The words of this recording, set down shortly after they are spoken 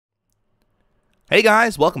Hey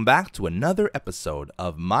guys, welcome back to another episode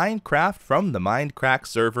of Mindcraft from the Mindcrack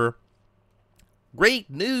server. Great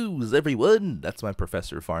news, everyone! That's my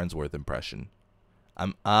Professor Farnsworth impression.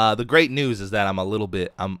 The great news is that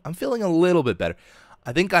I'm feeling a little bit better.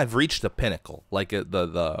 I think I've reached the pinnacle. Like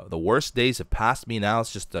the worst days have passed me now.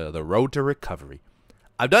 It's just the road to recovery.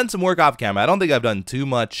 I've done some work off camera. I don't think I've done too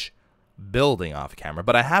much building off camera,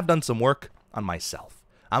 but I have done some work on myself.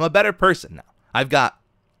 I'm a better person now. I've got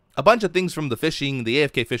a bunch of things from the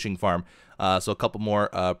AFK fishing farm. So a couple more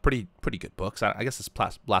pretty good books. I guess this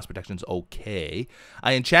blast protection's okay.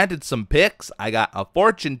 I enchanted some picks. I got a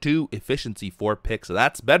Fortune 2 Efficiency 4 pick, so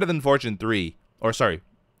that's better than Fortune 3. Or sorry,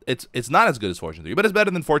 it's not as good as Fortune 3, but it's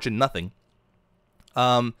better than Fortune nothing.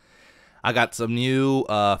 I got some new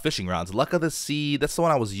fishing rods. Luck of the Sea, that's the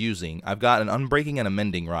one I was using. I've got an unbreaking and a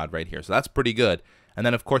mending rod right here, so that's pretty good. And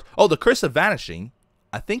then of course, oh, the Curse of Vanishing.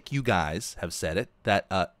 I think you guys have said it,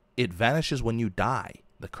 that it vanishes when you die.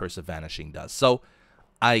 The Curse of Vanishing does. So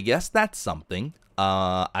I guess that's something.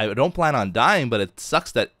 I don't plan on dying, but it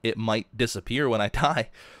sucks that it might disappear when I die.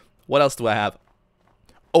 What else do I have?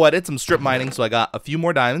 Oh, I did some strip mining, so I got a few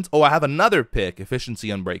more diamonds. Oh, I have another pick, Efficiency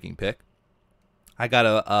Unbreaking pick. I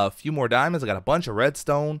got a few more diamonds. I got a bunch of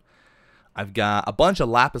redstone. I've got a bunch of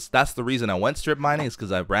lapis. That's the reason I went strip mining, is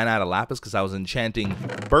because I ran out of lapis because I was enchanting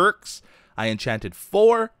Burks. I enchanted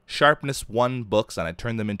 4 sharpness 1 books, and I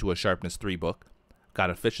turned them into a sharpness 3 book. Got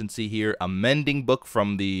efficiency here, a mending book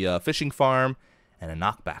from the fishing farm, and a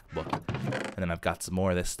knockback book. And then I've got some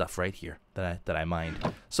more of this stuff right here that I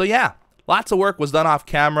mined. So yeah, lots of work was done off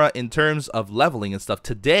camera in terms of leveling and stuff.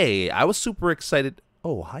 Today, I was super excited.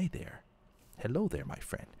 Oh, hi there. Hello there, my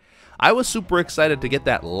friend. I was super excited to get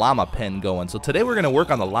that llama pen going. So today we're going to work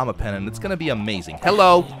on the llama pen, and it's going to be amazing.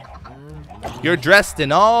 Hello. You're dressed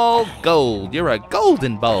in all gold. You're a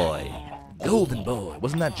golden boy. Golden boy.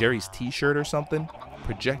 Wasn't that Jerry's t-shirt or something?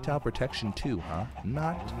 Projectile protection 2, huh?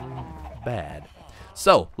 Not bad.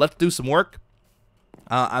 So, let's do some work.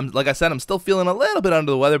 Like I said, I'm still feeling a little bit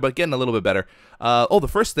under the weather, but getting a little bit better. Oh, the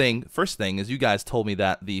first thing is you guys told me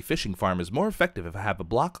that the fishing farm is more effective if I have a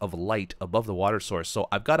block of light above the water source. So,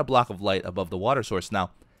 I've got a block of light above the water source now.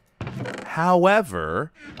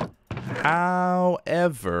 However,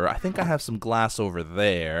 I think I have some glass over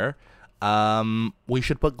there. We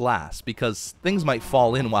should put glass because things might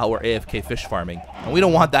fall in while we're AFK fish farming, and we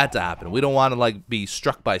don't want that to happen. We don't want to like be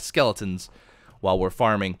struck by skeletons while we're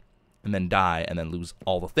farming and then die and then lose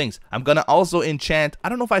all the things. I'm gonna also enchant. I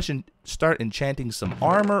don't know if I should start enchanting some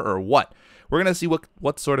armor or what. We're gonna see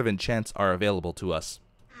what sort of enchants are available to us.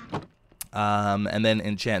 And then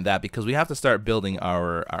enchant that because we have to start building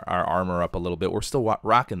our armor up a little bit. We're still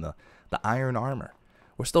rocking the iron armor.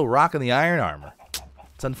 We're still rocking the iron armor.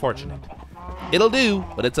 It's unfortunate. It'll do,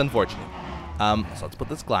 but it's unfortunate. So let's put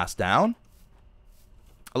this glass down.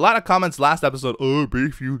 A lot of comments last episode. Oh,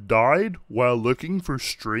 Beef, you died while looking for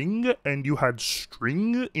string, and you had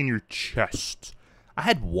string in your chest. I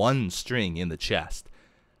had 1 string in the chest.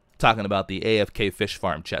 Talking about the AFK fish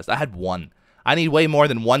farm chest. I had 1. I need way more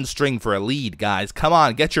than 1 string for a lead, guys. Come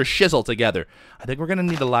on, get your shizzle together. I think we're going to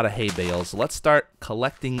need a lot of hay bales. So let's start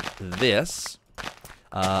collecting this.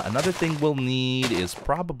 Another thing we'll need is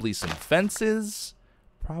probably some fences.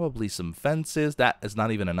 That is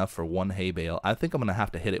not even enough for 1 hay bale. I think I'm going to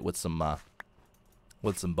have to hit it with some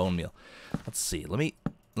bone meal. Let's see. Let me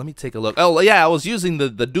take a look. Oh, yeah, I was using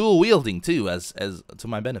the dual wielding, too, as to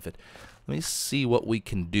my benefit. Let me see what we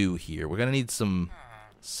can do here. We're going to need some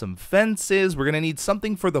fences. We're going to need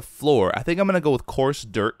something for the floor. I think I'm going to go with coarse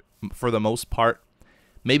dirt for the most part.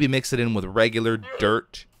 Maybe mix it in with regular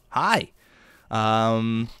dirt. Hi.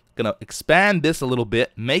 Gonna expand this a little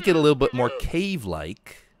bit, make it a little bit more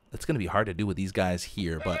cave-like. It's gonna be hard to do with these guys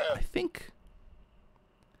here, but I think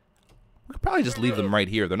we could probably just leave them right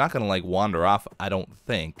here. They're not gonna like wander off, I don't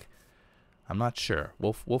think. I'm not sure.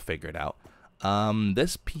 We'll figure it out.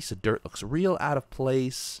 This piece of dirt looks real out of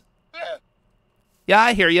place. Yeah,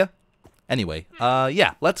 I hear you. Anyway,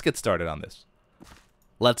 yeah, let's get started on this.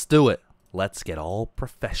 Let's do it. Let's get all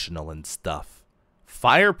professional and stuff.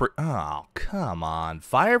 Oh, come on.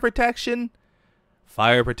 Fire protection?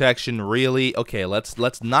 Fire protection, really? Okay,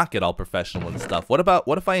 let's not get all professional and stuff.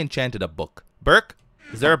 What if I enchanted a book? Burke?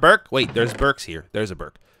 Is there a Burke? Wait, there's Burks here. There's a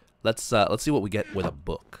Burke. Let's see what we get with a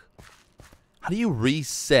book. How do you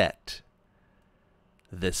reset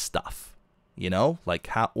this stuff? You know? Like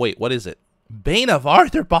how wait, what is it? Bane of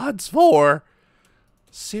Arthropods 4?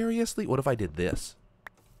 Seriously? What if I did this?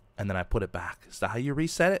 And then I put it back. Is that how you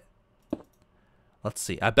reset it? Let's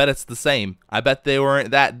see. I bet it's the same. I bet they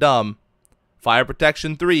weren't that dumb. Fire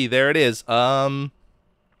protection 3. There it is.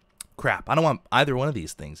 Crap. I don't want either one of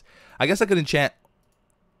these things. I guess I could enchant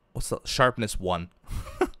What's the sharpness 1?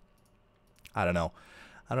 I don't know.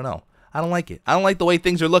 I don't know. I don't like it. I don't like the way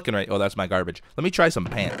things are looking right. Oh, that's my garbage. Let me try some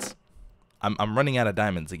pants. I'm running out of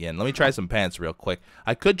diamonds again. Let me try some pants real quick.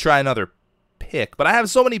 I could try another pick, but I have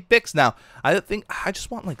so many picks now. I think I just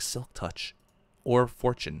want like Silk Touch or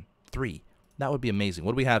Fortune 3. That would be amazing.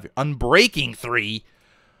 What do we have here? Unbreaking 3.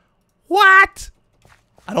 What?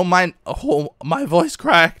 I don't mind. Oh, my voice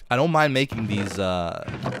cracked. I don't mind making these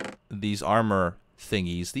armor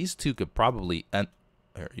thingies. These two could probably. And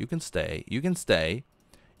here, you can stay. You can stay.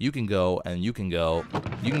 You can go, and you can go.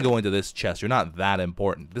 You can go into this chest. You're not that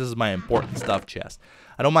important. This is my important stuff chest.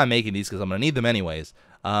 I don't mind making these because I'm gonna need them anyways.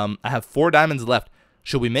 I have 4 diamonds left.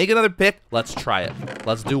 Should we make another pick? Let's try it.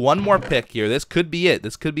 Let's do one more pick here. This could be it.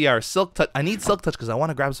 This could be our Silk Touch. I need Silk Touch because I want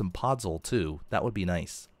to grab some Podzol too. That would be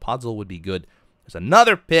nice. Podzol would be good. There's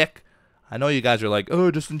another pick. I know you guys are like, oh,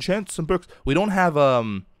 just enchant some books. We don't have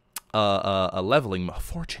a leveling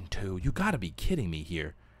Fortune 2. You gotta be kidding me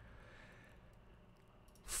here.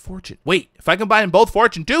 Fortune. Wait, if I combine both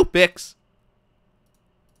Fortune 2 picks.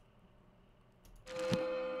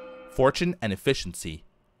 Fortune and efficiency.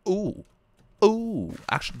 Ooh. Ooh.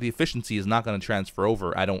 Actually, the efficiency is not going to transfer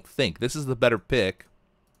over, I don't think. This is the better pick.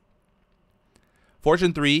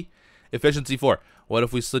 Fortune 3, efficiency 4. What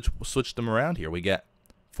if we switch them around here? We get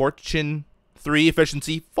Fortune 3,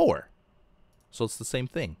 efficiency 4. So it's the same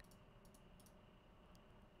thing.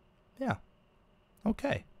 Yeah.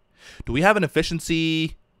 Okay. Do we have an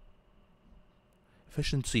efficiency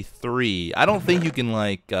 3? I don't think you can,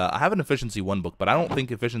 like, I have an efficiency 1 book, but I don't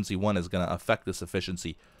think efficiency 1 is going to affect this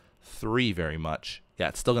efficiency 3 very much. Yeah,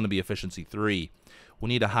 it's still going to be efficiency 3. We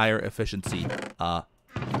need a higher efficiency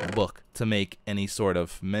book to make any sort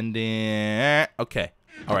of mending. Okay.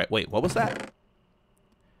 All right, wait, what was that?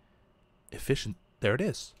 Efficient. There it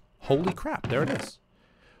is. Holy crap, there it is.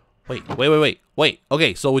 Wait.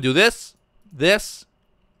 Okay, so we do this,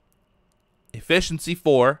 efficiency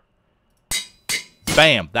 4.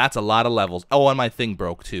 Bam, that's a lot of levels. Oh, and my thing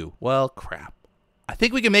broke too. Well, crap. I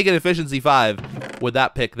think we can make it efficiency 5 with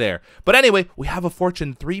that pick there. But anyway, we have a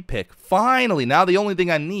Fortune 3 pick. Finally, now the only thing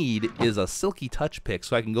I need is a Silky Touch pick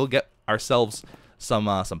so I can go get ourselves some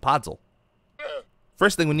Podzol.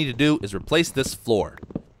 First thing we need to do is replace this floor.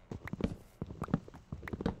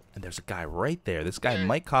 And there's a guy right there. This guy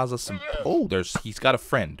might cause us some... Oh, he's got a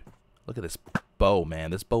friend. Look at this bow,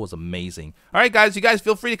 man. This bow is amazing. All right, guys, you guys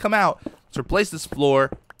feel free to come out. Let's replace this floor,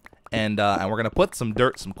 and we're gonna put some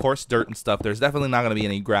dirt, some coarse dirt and stuff. There's definitely not gonna be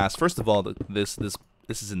any grass. First of all, this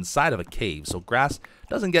is inside of a cave, so grass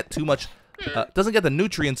doesn't get too much, doesn't get the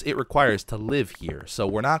nutrients it requires to live here. So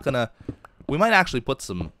we're not gonna. We might actually put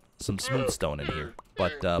some smooth stone in here,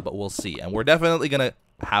 but we'll see. And we're definitely gonna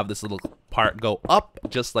have this little part go up,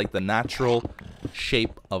 just like the natural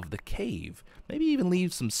shape of the cave. Maybe even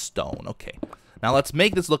leave some stone. Okay. Now let's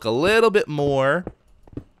make this look a little bit more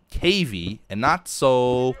cavey and not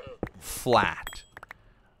so flat.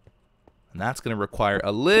 And that's going to require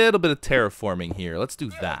a little bit of terraforming here. Let's do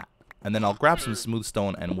that. And then I'll grab some smooth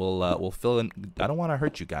stone and we'll fill in. I don't want to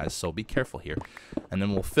hurt you guys, so be careful here. And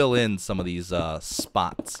then we'll fill in some of these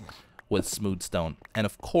spots with smooth stone. And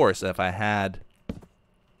of course, if I had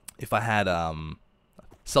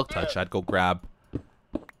Silk Touch, I'd go grab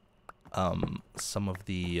some of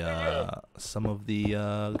the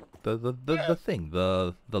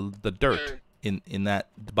dirt in that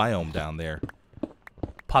biome down there.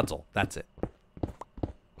 Podzol, that's it.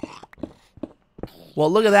 Well,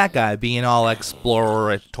 look at that guy being all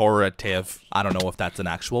explorative. I don't know if that's an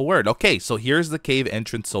actual word. Okay, so here's the cave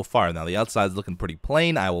entrance so far. Now, the outside's looking pretty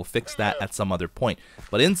plain. I will fix that at some other point.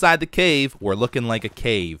 But inside the cave, we're looking like a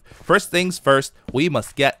cave. First things first, we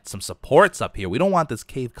must get some supports up here. We don't want this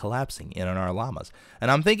cave collapsing in on our llamas. And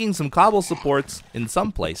I'm thinking some cobble supports in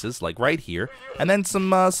some places, like right here, and then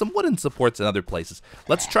some wooden supports in other places.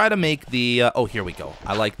 Let's try to make the... oh, here we go.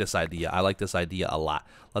 I like this idea. I like this idea a lot.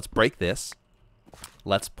 Let's break this.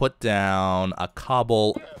 Let's put down a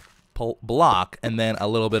cobble block and then a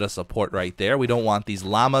little bit of support right there. We don't want these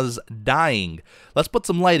llamas dying. Let's put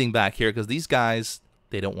some lighting back here because these guys,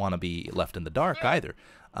 they don't want to be left in the dark either.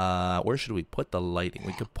 Where should we put the lighting?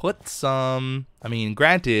 We could put some, I mean,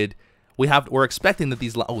 granted, we're expecting that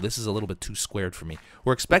these, oh, this is a little bit too squared for me.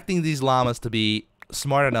 We're expecting these llamas to be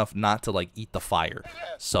smart enough not to, like, eat the fire.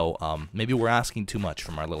 So maybe we're asking too much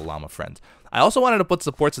from our little llama friends. I also wanted to put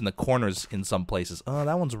supports in the corners in some places. Oh,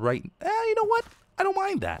 that one's right. You know what? I don't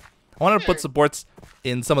mind that. I wanted to put supports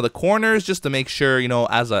in some of the corners just to make sure, you know,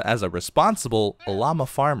 as a responsible llama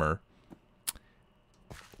farmer.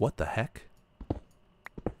 What the heck?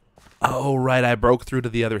 Oh, right. I broke through to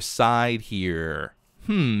the other side here.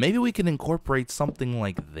 Maybe we can incorporate something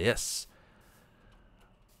like this.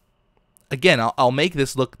 Again, I'll make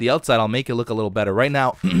this look, the outside, I'll make it look a little better. Right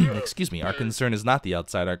now, excuse me, our concern is not the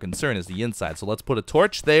outside, our concern is the inside. So let's put a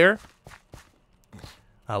torch there.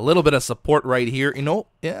 A little bit of support right here. You know,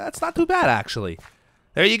 yeah, it's not too bad, actually.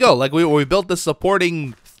 There you go. Like, we built this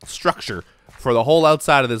supporting structure for the whole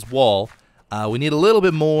outside of this wall. We need a little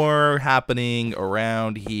bit more happening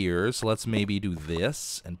around here. So let's maybe do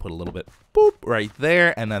this and put a little bit, boop, right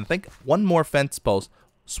there. And then I think one more fence post,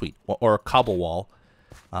 sweet, or a cobble wall.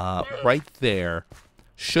 Right there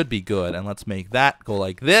should be good. And let's make that go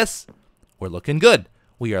like this. We're looking good.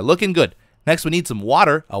 We are looking good. Next, we need some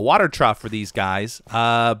water, a water trough for these guys.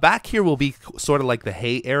 Back here will be sort of like the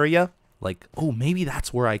hay area. Like, oh, maybe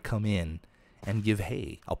that's where I come in and give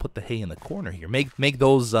hay. I'll put the hay in the corner here. Make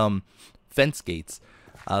those fence gates.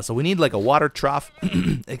 So we need like a water trough.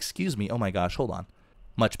 Excuse me. Oh my gosh, hold on.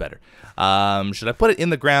 Much better. Should I put it in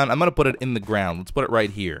the ground? I'm going to put it in the ground. Let's put it right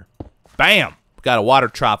here. Bam! Got a water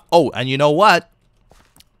trough. Oh, and you know what?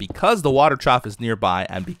 Because the water trough is nearby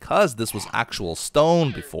and because this was actual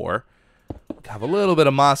stone before, we have a little bit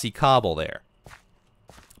of mossy cobble there.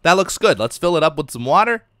 That looks good. Let's fill it up with some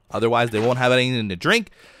water. Otherwise, they won't have anything to drink.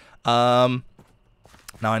 Now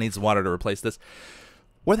I need some water to replace this.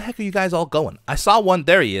 Where the heck are you guys all going? I saw one.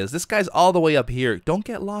 There he is. This guy's all the way up here. Don't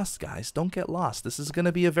get lost, guys. Don't get lost. This is going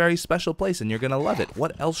to be a very special place, and you're going to love it.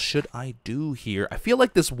 What else should I do here? I feel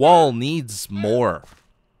like this wall needs more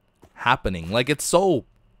happening. Like, it's so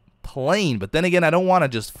plain, but then again, I don't want to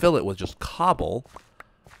just fill it with just cobble.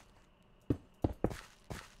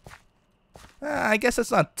 I guess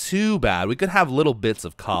that's not too bad. We could have little bits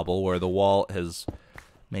of cobble where the wall has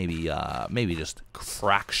maybe just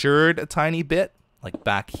fractured a tiny bit. Like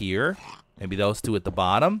back here, maybe those two at the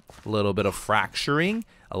bottom, a little bit of fracturing,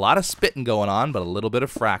 a lot of spitting going on, but a little bit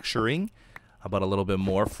of fracturing. How about a little bit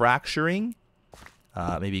more fracturing?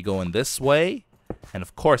 Maybe going this way. And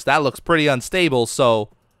of course, that looks pretty unstable, so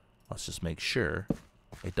let's just make sure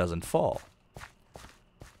it doesn't fall.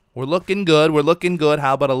 We're looking good, we're looking good.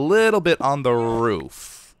 How about a little bit on the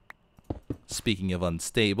roof? Speaking of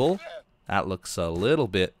unstable, that looks a little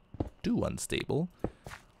bit too unstable.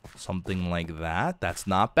 Something like that. That's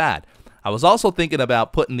not bad. I was also thinking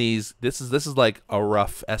about putting these. This is like a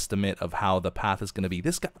rough estimate of how the path is going to be.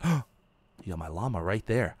 This guy, you got my llama right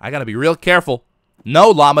there. I got to be real careful.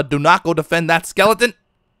 No, llama, do not go defend that skeleton.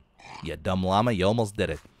 You dumb llama, you almost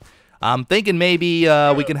did it. I'm thinking maybe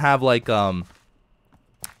we can have like a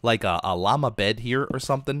llama bed here or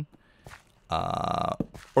something.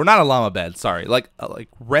 Or not a llama bed. Sorry, like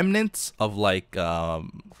remnants of like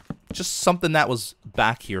just something that was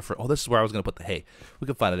back here for. Oh, this is where I was gonna put the hay. We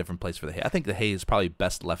could find a different place for the hay. I think the hay is probably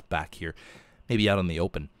best left back here, maybe out in the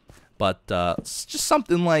open. But it's just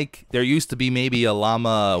something like there used to be maybe a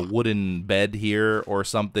llama wooden bed here or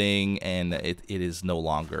something, and it is no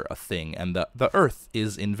longer a thing, and the earth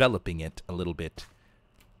is enveloping it a little bit.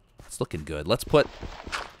 It's looking good. Let's put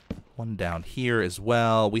one down here as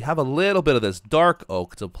well. We have a little bit of this dark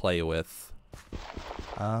oak to play with.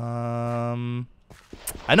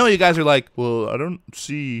 I know you guys are like, well, I don't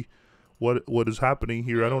see what is happening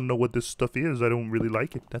here. I don't know what this stuff is. I don't really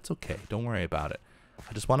like it. That's okay. Don't worry about it.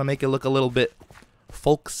 I just want to make it look a little bit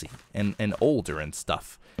folksy and older and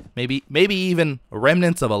stuff. Maybe even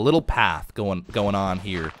remnants of a little path going on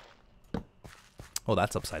here. Oh,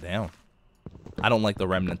 that's upside down. I don't like the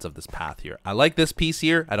remnants of this path here. I like this piece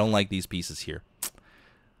here. I don't like these pieces here.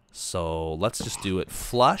 So let's just do it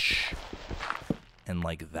flush and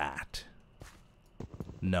like that.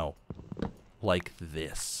 No. Like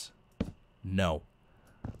this. No.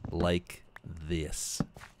 Like this.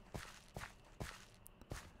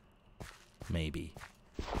 Maybe.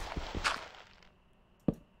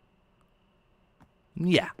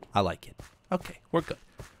 Yeah, I like it. Okay, we're good.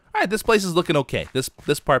 All right, this place is looking okay. This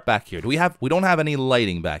part back here. We don't have any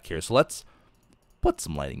lighting back here, so let's put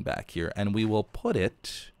some lighting back here, and we will put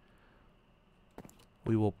it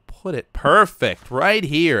perfect right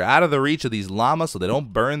here, out of the reach of these llamas, so they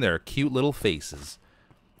don't burn their cute little faces.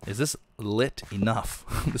 Is this lit enough?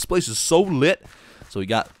 This place is so lit. So we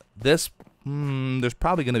got this. There's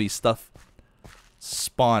probably gonna be stuff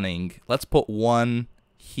spawning. Let's put one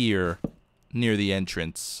here near the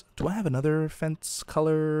entrance. Do I have another fence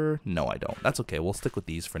color? No, I don't. That's okay. We'll stick with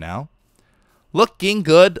these for now. Looking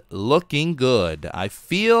good. Looking good. I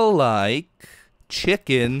feel like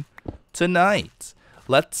chicken tonight.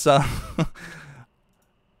 Let's put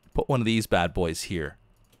one of these bad boys here.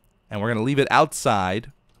 And we're going to leave it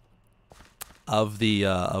outside of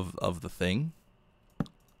the thing.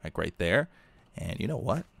 Like right there. And you know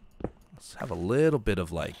what? Let's have a little bit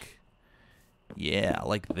of like Yeah,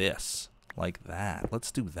 like this. Like that.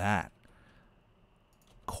 Let's do that.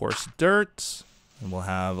 Coarse dirt. And we'll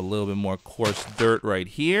have a little bit more coarse dirt right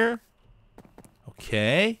here.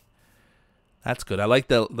 Okay. That's good. I like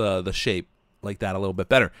the shape like that a little bit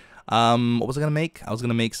better. What was I going to make? I was going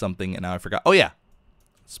to make something and now I forgot. Oh, yeah.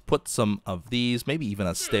 Let's put some of these, maybe even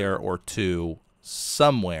a stair or two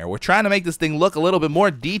somewhere. We're trying to make this thing look a little bit more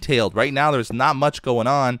detailed. Right now, there's not much going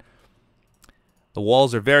on. The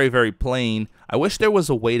walls are very, very plain. I wish there was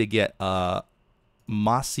a way to get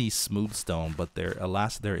mossy smooth stone, but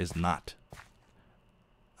alas, there is not.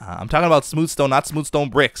 I'm talking about smooth stone, not smooth stone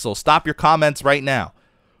bricks, so stop your comments right now.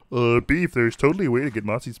 Beef, there's totally a way to get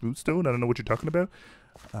mossy smooth stone. I don't know what you're talking about.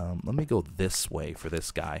 Let me go this way for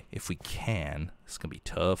this guy, if we can. This is going to be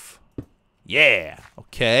tough. Yeah,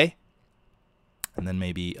 okay. And then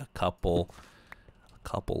maybe a couple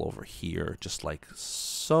over here, just like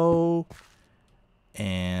so.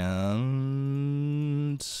 And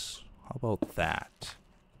how about that?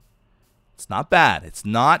 It's not bad. It's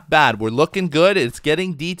not bad. We're looking good. It's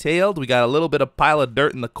getting detailed. We got a little bit of pile of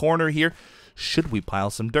dirt in the corner here. Should we pile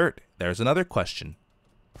some dirt? There's another question.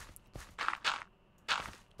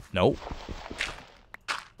 Nope.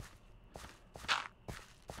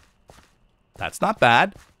 That's not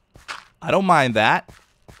bad. I don't mind that.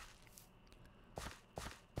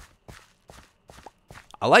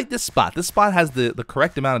 I like this spot. This spot has the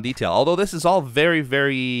correct amount of detail. Although this is all very,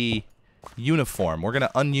 very uniform. We're going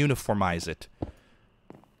to ununiformize it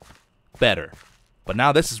better. But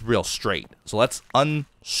now this is real straight. So let's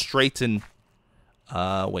unstraighten.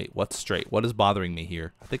 Wait, what's straight? What is bothering me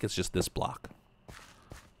here? I think it's just this block.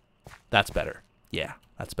 That's better. Yeah,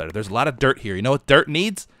 that's better. There's a lot of dirt here. You know what dirt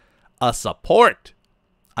needs? A support.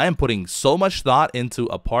 I am putting so much thought into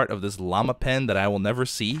a part of this llama pen that I will never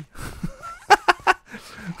see.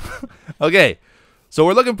 Okay, so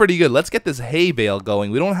we're looking pretty good. Let's get this hay bale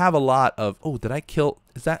going. We don't have a lot of... Oh, did I kill...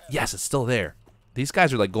 Is that... Yes, it's still there. These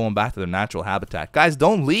guys are like going back to their natural habitat. Guys,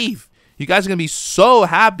 don't leave. You guys are going to be so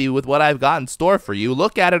happy with what I've got in store for you.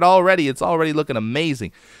 Look at it already. It's already looking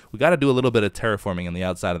amazing. We got to do a little bit of terraforming on the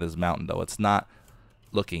outside of this mountain, though. It's not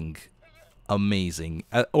looking amazing,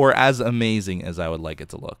 or as amazing as I would like it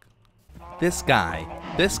to look. This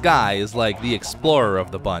guy is like the explorer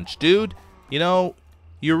of the bunch. Dude, you know,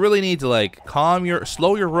 you really need to like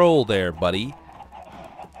slow your roll there, buddy.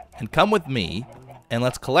 And come with me. And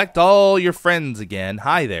let's collect all your friends again.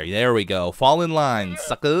 Hi there. There we go. Fall in line,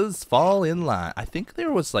 suckers. Fall in line. I think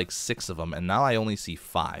there was like 6 of them, and now I only see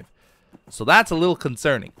 5. So that's a little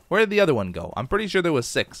concerning. Where did the other one go? I'm pretty sure there was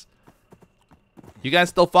 6. You guys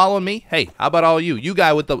still following me? Hey, how about all you? You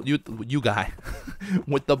guy with the you guy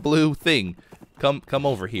with the blue thing. Come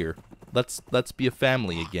over here. Let's be a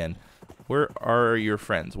family again. Where are your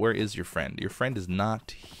friends? Where is your friend? Your friend is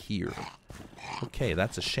not here. Okay,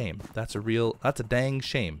 that's a shame. That's a dang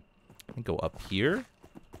shame. Let me go up here.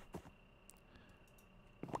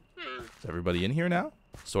 Is everybody in here now?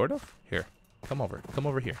 Sort of? Here. Come over. Come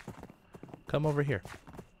over here. Come over here.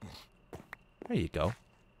 There you go.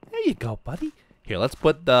 There you go, buddy. Here, let's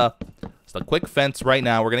put the quick fence right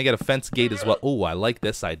now. We're going to get a fence gate as well. Oh, I like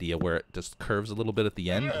this idea where it just curves a little bit at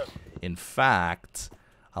the end. In fact,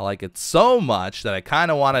 I like it so much that I kind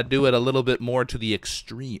of want to do it a little bit more to the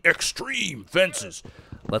extreme. Extreme fences.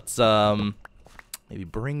 Let's maybe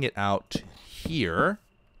bring it out here.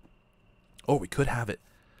 Oh, we could have it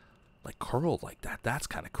like curled like that. That's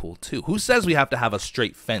kind of cool too. Who says we have to have a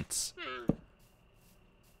straight fence?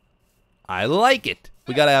 I like it.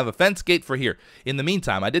 We got to have a fence gate for here. In the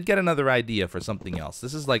meantime, I did get another idea for something else.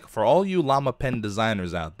 This is like for all you llama pen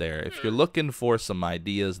designers out there. If you're looking for some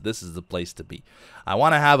ideas, this is the place to be. I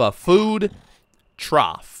want to have a food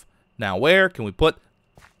trough. Now, where can we put...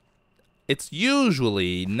 It's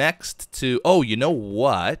usually next to... Oh, you know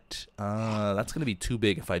what? That's going to be too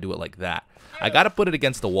big if I do it like that. I got to put it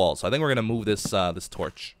against the wall. So I think we're going to move this this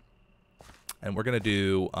torch. And we're going to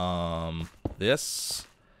do this...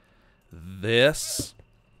 this,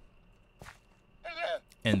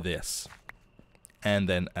 and this, and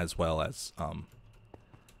then as well as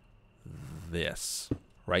this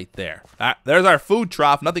right there. There's our food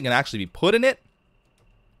trough. Nothing can actually be put in it,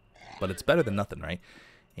 but it's better than nothing, right?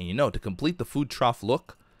 And you know, to complete the food trough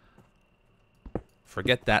look,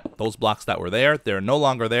 forget that those blocks that were there, they're no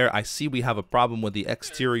longer there. I see we have a problem with the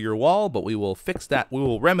exterior wall, but we will fix that. We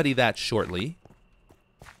will remedy that shortly.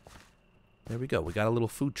 There we go. We got a little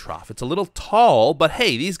food trough. It's a little tall, but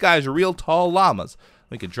hey, these guys are real tall llamas.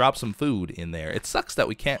 We could drop some food in there. It sucks that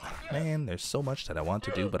we can't. Man, there's so much that I want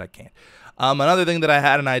to do, but I can't. Another thing that I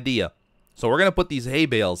had an idea. So we're going to put these hay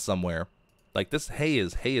bales somewhere. Like this hay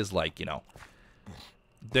is like, you know,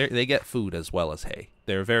 they get food as well as hay.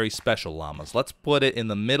 They're very special llamas. Let's put it in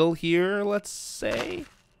the middle here, let's say.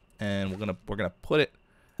 And we're gonna put it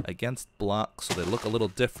against blocks so they look a little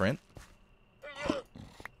different.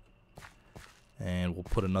 And we'll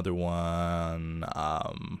put another one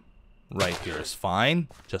right here is fine.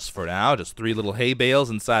 Just for now, just 3 little hay bales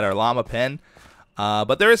inside our llama pen.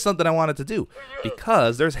 But there is something I wanted to do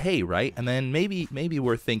because there's hay, right? And then maybe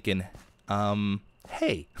we're thinking,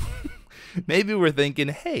 hay. Maybe we're thinking,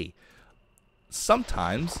 hey,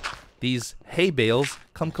 sometimes these hay bales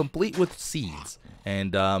come complete with seeds.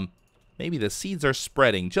 And maybe the seeds are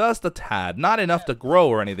spreading just a tad. Not enough to grow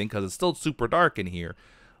or anything because it's still super dark in here.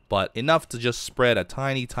 But enough to just spread a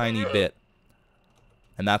tiny, tiny bit.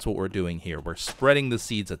 And that's what we're doing here. We're spreading the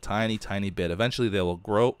seeds a tiny, tiny bit. Eventually they will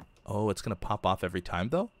grow. Oh, it's going to pop off every time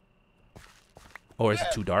though? Or is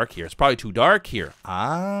it too dark here? It's probably too dark here.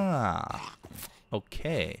 Ah,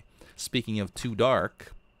 okay. Speaking of too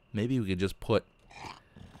dark, maybe we could just put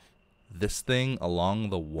this thing along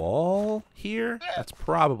the wall here. That's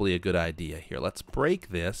probably a good idea here. Let's break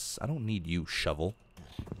this. I don't need you, shovel.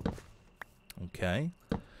 Okay.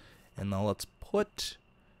 And now let's put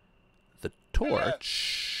the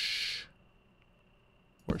torch.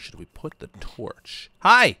 Where should we put the torch?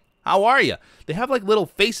 Hi! How are you? They have like little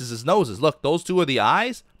faces as noses. Look, those 2 are the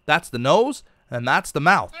eyes. That's the nose. And that's the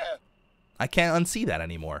mouth. I can't unsee that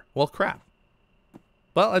anymore. Well, crap.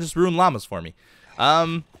 Well, I just ruined llamas for me.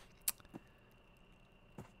 I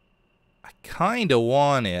kind of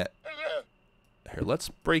want it. Here, let's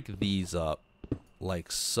break these up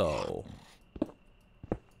like so.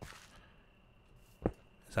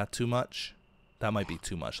 Is that too much? That might be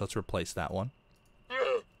too much. Let's replace that one.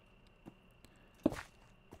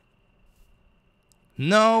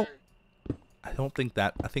 No. I don't think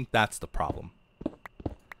that. I think that's the problem.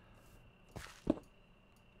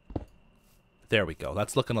 There we go.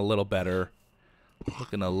 That's looking a little better.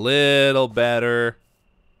 Looking a little better.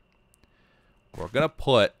 We're going to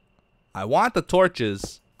put... I want the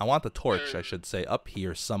torches. I want the torch, I should say, up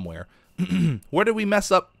here somewhere. Where did we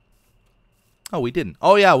mess up? Oh, we didn't.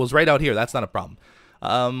 Oh, yeah, it was right out here. That's not a problem.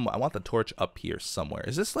 I want the torch up here somewhere.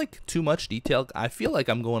 Is this, like, too much detail? I feel like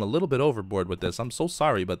I'm going a little bit overboard with this. I'm so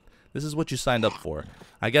sorry, but this is what you signed up for.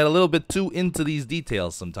 I get a little bit too into these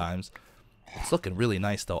details sometimes. It's looking really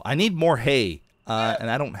nice, though. I need more hay, and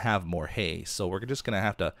I don't have more hay, so we're just going to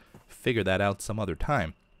have to figure that out some other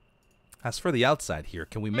time. As for the outside here,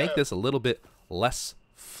 can we make this a little bit less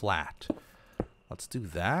flat? Let's do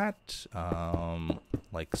that,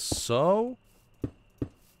 like so.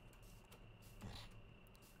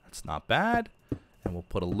 That's not bad. And we'll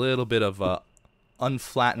put a little bit of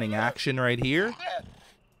unflattening action right here.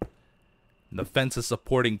 The fence is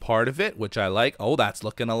supporting part of it, which I like. Oh, that's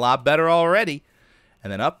looking a lot better already.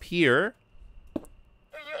 And then up here.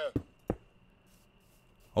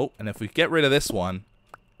 Oh, and if we get rid of this one,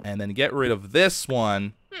 and then get rid of this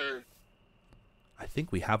one, I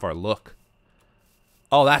think we have our look.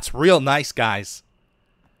 Oh, that's real nice, guys.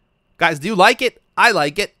 Guys, do you like it? I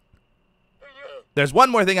like it. There's one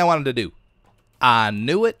more thing I wanted to do. I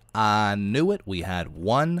knew it. I knew it. We had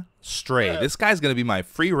one stray. This guy's going to be my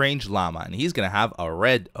free-range llama, and he's going to have a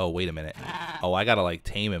red... Oh, wait a minute. Oh, I got to, like,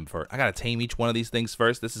 tame him first. I got to tame each one of these things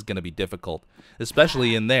first. This is going to be difficult,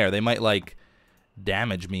 especially in there. They might, like,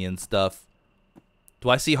 damage me and stuff. Do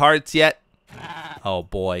I see hearts yet? Oh,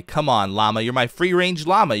 boy. Come on, llama. You're my free-range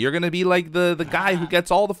llama. You're going to be, like, the guy who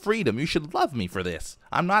gets all the freedom. You should love me for this.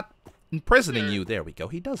 I'm not imprisoning you. There we go.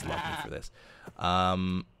 He does love me for this.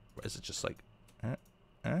 Is it just like...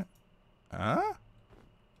 do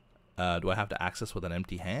I have to access with an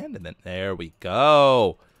empty hand? And then there we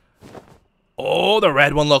go. Oh, the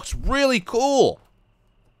red one looks really cool.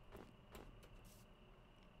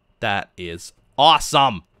 That is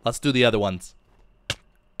awesome. Let's do the other ones.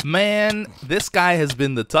 Man, this guy has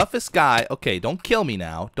been the toughest guy. Okay, don't kill me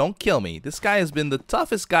now. Don't kill me. This guy has been the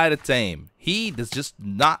toughest guy to tame. He does just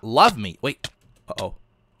not love me. Wait. Uh-oh.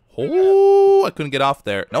 Oh, I couldn't get off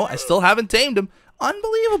there. No, I still haven't tamed him.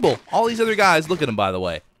 Unbelievable. All these other guys, look at him, by the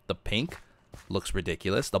way. The pink looks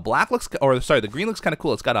ridiculous. The black looks, or sorry, the green looks kind of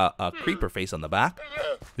cool. It's got a creeper face on the back.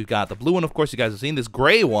 We've got the blue one, of course, you guys have seen. This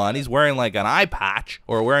gray one, he's wearing like an eye patch,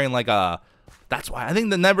 or wearing like a... That's why I think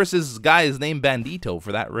the Never's guy is named Bandito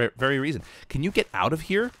for that very reason. Can you get out of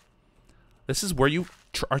here? This is where you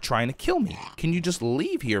are trying to kill me. Can you just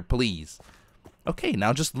leave here, please? Okay,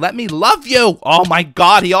 now just let me love you. Oh my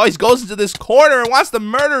God, he always goes into this corner and wants to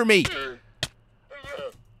murder me.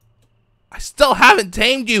 I still haven't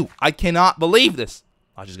tamed you. I cannot believe this.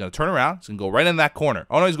 I'm just going to turn around. He's going to go right in that corner.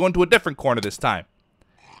 Oh no, he's going to a different corner this time.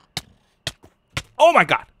 Oh my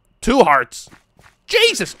God. 2 hearts.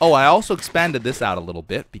 Jesus! Oh, I also expanded this out a little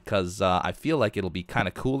bit because I feel like it'll be kind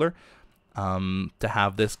of cooler to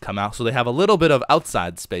have this come out. So they have a little bit of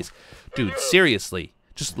outside space. Dude, seriously.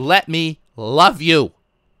 Just let me love you.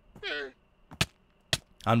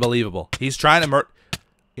 Unbelievable. He's trying to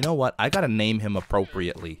You know what? I gotta name him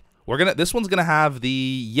appropriately. This one's gonna have the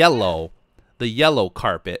yellow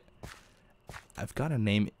carpet. I've got to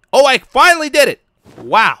name it. Oh, I finally did it!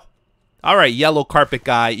 Wow. All right, yellow carpet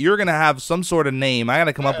guy. You're gonna have some sort of name. I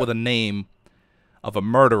gotta come up with a name of a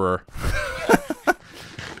murderer.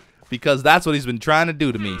 Because that's what he's been trying to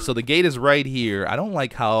do to me. So the gate is right here. I don't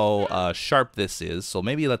like how sharp this is. So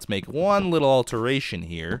maybe let's make one little alteration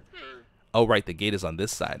here. Oh, right. The gate is on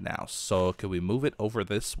this side now. So can we move it over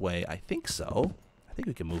this way? I think so. I think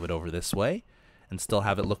we can move it over this way and still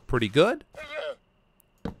have it look pretty good.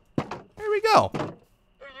 There we go.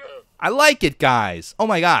 I like it, guys. Oh,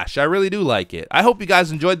 my gosh. I really do like it. I hope you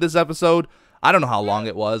guys enjoyed this episode. I don't know how long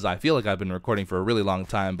it was. I feel like I've been recording for a really long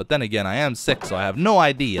time. But then again, I am sick, so I have no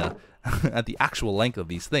idea at the actual length of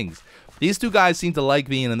these things. These two guys seem to like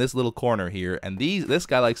being in this little corner here. And this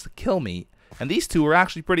guy likes to kill me. And these two are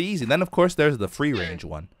actually pretty easy. Then, of course, there's the free range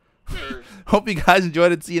one. Hope you guys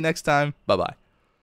enjoyed it. See you next time. Bye-bye.